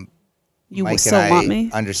You Mike still and I want me?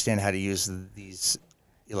 understand how to use these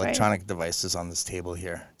electronic devices on this table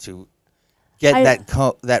here to get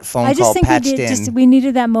that phone I just call think patched in. we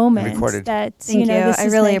needed that moment. recorded. That Thank you. this I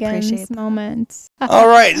is really Megan's appreciate that. moment. All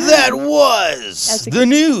right, that was That's a the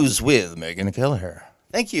news with Megan Kelleher.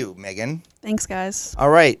 Thank you, Megan. Thanks, guys. All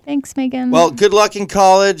right. Thanks, Megan. Well, good luck in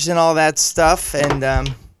college and all that stuff,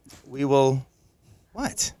 and we will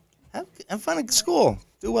have fun at school.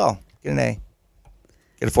 Do well. Get an A.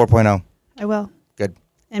 Get a 4.0. I will. Good.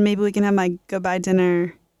 And maybe we can have my goodbye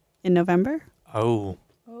dinner in November. Oh,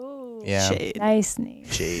 Yeah. Shade. nice name.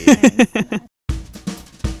 Shade.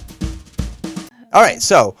 All right,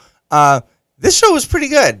 so this show was pretty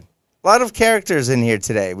good. A lot of characters in here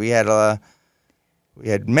today. We had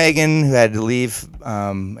Megan who had to leave,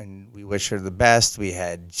 and we wish her the best. We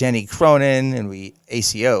had Jenny Cronin, and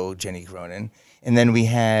ACO Jenny Cronin, and then we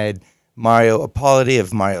had Mario Ippoliti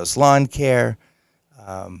of Mario's Lawn Care.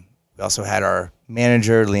 We also had our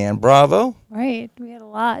manager Leanne Bravo. Right. We had a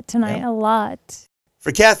lot tonight. Yeah. A lot.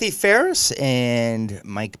 For Kathy Ferris and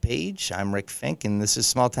Mike Page, I'm Rick Fink, and this is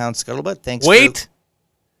Small Town Scuttlebutt. Thanks. wait!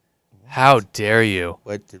 How dare you?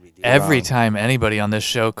 What did we do? Every wrong? time anybody on this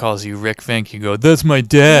show calls you Rick Fink, you go, "That's my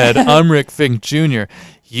dad. I'm Rick Fink Jr."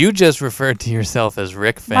 You just referred to yourself as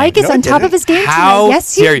Rick Fink. Mike is No, I on top didn't. of his game How tonight.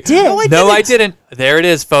 Yes, dare you did. No, I didn't. There it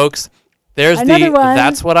is, folks. There's Another one.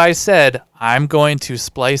 That's what I said. I'm going to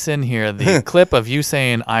splice in here the clip of you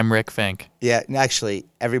saying I'm Rick Fink. Yeah, actually,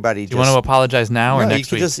 everybody. Do you want to apologize now or No, next you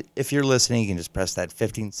can week? just, if you're listening, you can just press that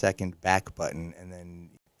 15-second back button, and then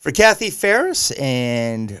for Kathy Ferris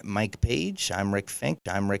and Mike Page, I'm Rick Fink.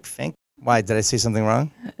 Why did I say something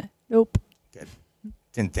wrong? Nope.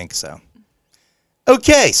 Didn't think so.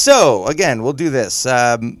 Okay, so again, we'll do this.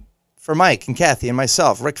 For Mike and Kathy and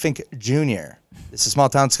myself, Rick Fink Jr., this is Small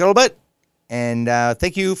Town Scuttlebutt, and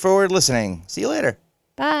thank you for listening. See you later.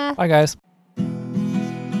 Bye. Bye, guys.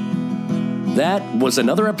 That was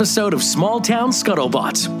another episode of Small Town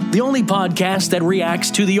Scuttlebutt, the only podcast that reacts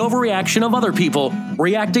to the overreaction of other people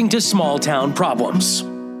reacting to small town problems.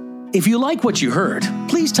 If you like what you heard,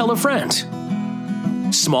 please tell a friend.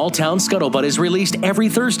 Small Town Scuttlebutt is released every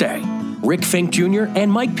Thursday. Rick Fink Jr.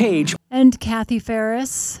 and Mike Page And Kathy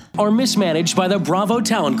Ferris. are mismanaged by the Bravo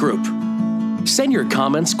Talent Group. Send your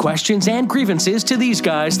comments, questions, and grievances to these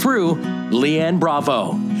guys through Leanne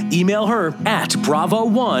Bravo. Email her at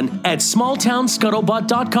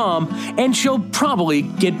bravo1@smalltownscuttlebutt.com and she'll probably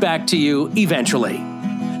get back to you eventually.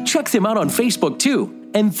 Check them out on Facebook too,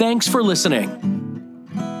 and thanks for listening.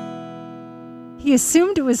 He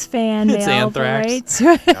assumed it was fan mail. It's anthrax.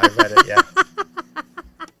 Right? I read it, yeah.